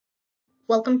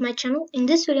Welcome to my channel. In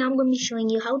this video, I'm going to be showing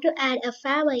you how to add a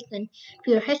favicon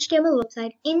to your HTML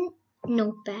website in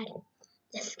Notepad.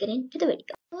 Let's get into the video.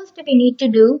 First step you need to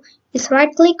do is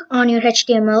right click on your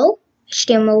HTML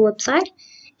website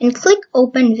and click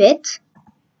Open With,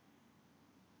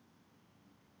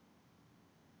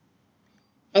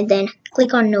 and then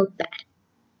click on Notepad.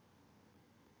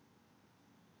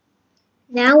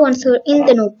 Now once you're in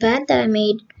the Notepad that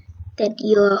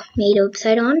you made a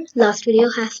website on, last video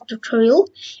has a tutorial,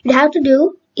 you have to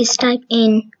do is type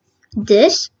in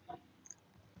this.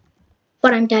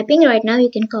 What I'm typing right now, you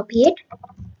can copy it.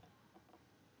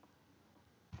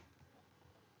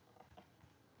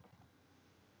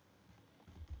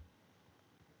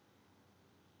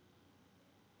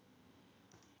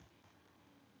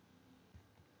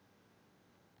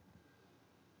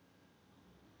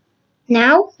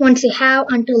 Now, once you have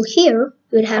until here,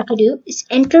 what you have to do is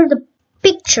enter the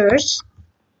pictures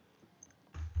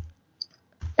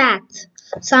path.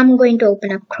 So I'm going to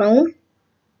open up Chrome.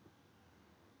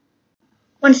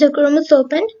 Once the Chrome is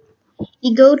opened,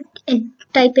 you go and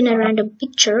type in a random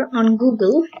picture on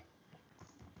Google.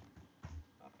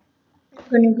 I'm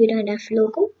going to be an F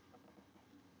logo.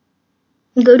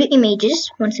 Go to images.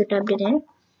 Once you typed it in,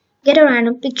 get a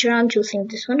random picture. I'm choosing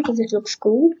this one because it looks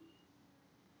cool.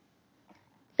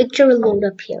 Picture will load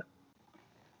up here.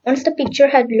 Once the picture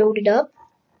had loaded up,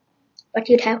 what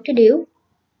you'd have to do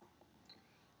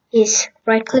is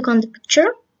right click on the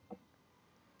picture,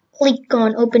 click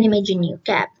on Open Image in New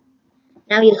tab.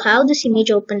 Now you'll have this image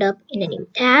opened up in a new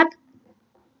tab. What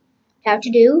you have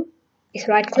to do is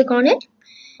right click on it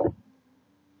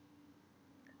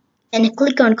and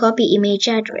click on Copy Image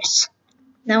Address.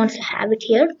 Now once you have it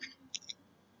here,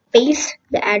 paste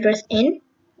the address in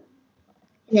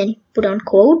and then put on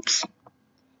quotes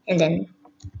and then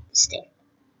stay.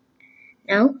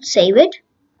 Now save it.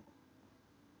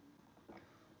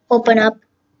 Open up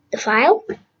the file.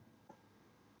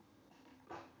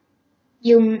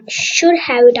 You should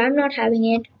have it. I'm not having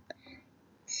it.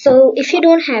 So if you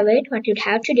don't have it, what you'd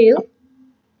have to do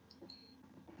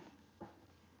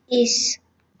is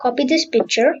copy this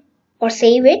picture or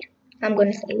save it. I'm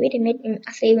going to save it.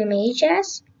 Save image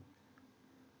as.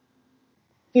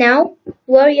 Now,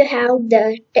 where you have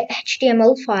the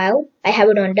HTML file, I have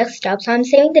it on desktop, so I'm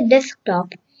saving the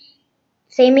desktop.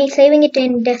 Saving it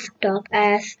in desktop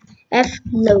as F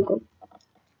logo. I'm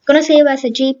gonna save as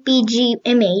a JPG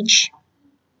image.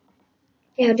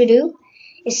 What you have to do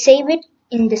is save it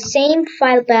in the same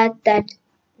file path that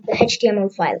the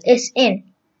HTML file is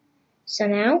in. So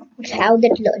now, let's have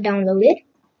that downloaded.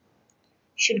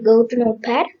 Should go to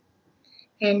Notepad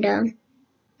and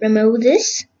remove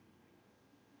this.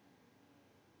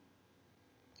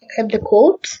 Except the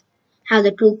quotes, have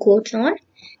the two quotes on.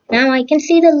 Now I can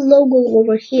see the logo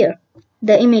over here,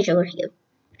 the image over here.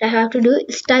 What I have to do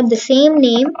is type the same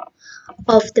name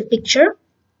of the picture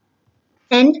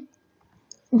and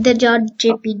the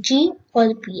 .jpg or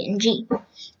the png.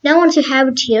 Now once you have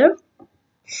it here,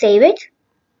 save it,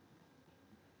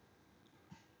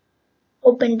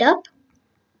 opened up.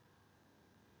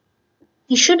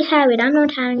 You should have it. I'm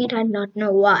not having it. I do not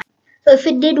know why. So if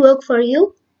it did work for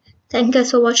you, thank you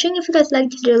guys for watching. If you guys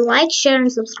liked it, like, share,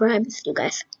 and subscribe. See you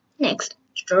guys next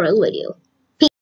tutorial video.